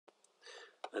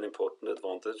An important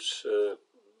advantage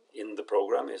in the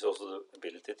program is also the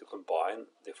ability to combine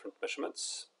different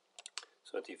measurements.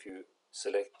 So that if you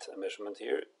select a measurement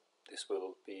here, this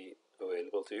will be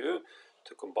available to you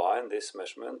to combine this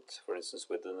measurement, for instance,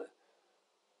 with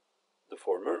the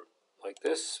former, like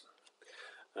this.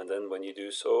 And then when you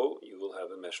do so, you will have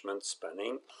a measurement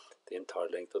spanning the entire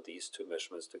length of these two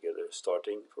measurements together,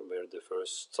 starting from where the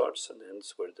first starts and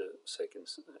ends where the second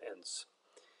ends.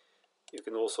 You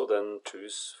can also then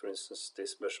choose, for instance,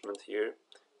 this measurement here,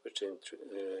 which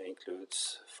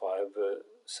includes 5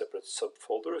 separate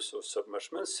subfolders or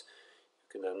sub-measurements.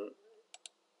 You can then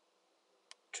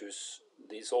choose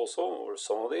these also, or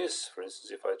some of these. For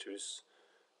instance, if I choose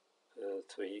the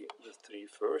three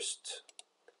first,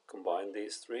 combine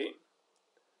these 3,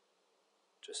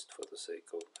 just for the sake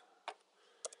of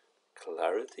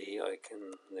clarity, I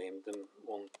can name them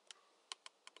 1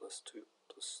 plus 2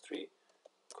 plus 3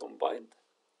 combined.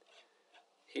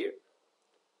 Here,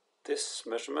 this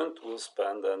measurement will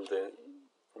span then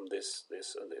from this,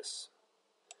 and this.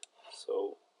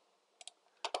 So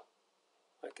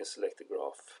I can select the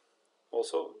graph,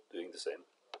 also doing the same,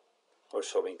 or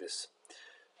showing this.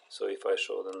 So if I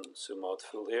show them zoom out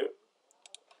full here,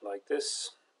 like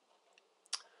this,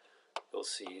 you'll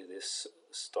see this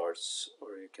starts,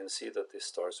 or you can see that this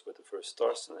starts where the first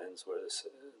starts and ends where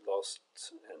the last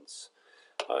ends.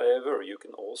 However, you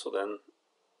can also then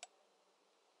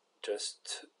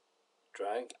just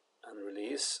drag and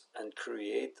release and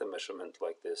create a measurement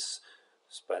like this,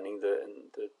 spanning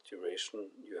the duration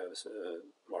you have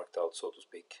marked out, so to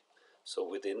speak. So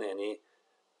within any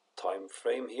time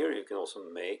frame here, you can also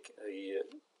make a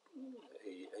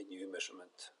new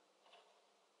measurement.